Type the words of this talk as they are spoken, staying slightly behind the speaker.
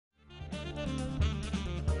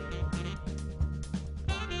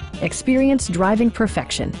Experience driving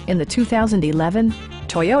perfection in the 2011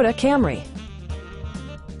 Toyota Camry.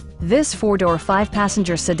 This four-door,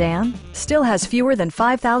 five-passenger sedan still has fewer than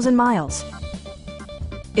 5,000 miles.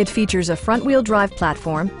 It features a front-wheel drive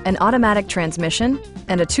platform, an automatic transmission,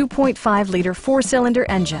 and a 2.5-liter four-cylinder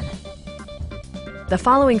engine. The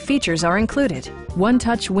following features are included: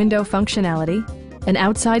 one-touch window functionality, an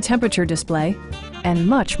outside temperature display, and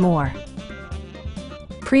much more.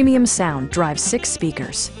 Premium sound drives 6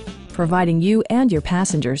 speakers, providing you and your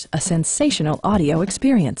passengers a sensational audio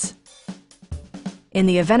experience. In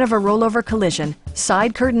the event of a rollover collision,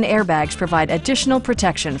 side curtain airbags provide additional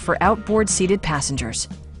protection for outboard seated passengers.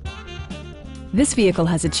 This vehicle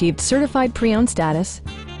has achieved certified pre-owned status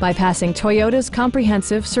by passing Toyota's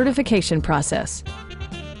comprehensive certification process.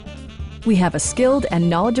 We have a skilled and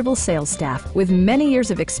knowledgeable sales staff with many years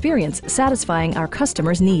of experience satisfying our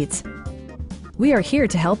customers' needs. We are here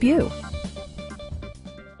to help you.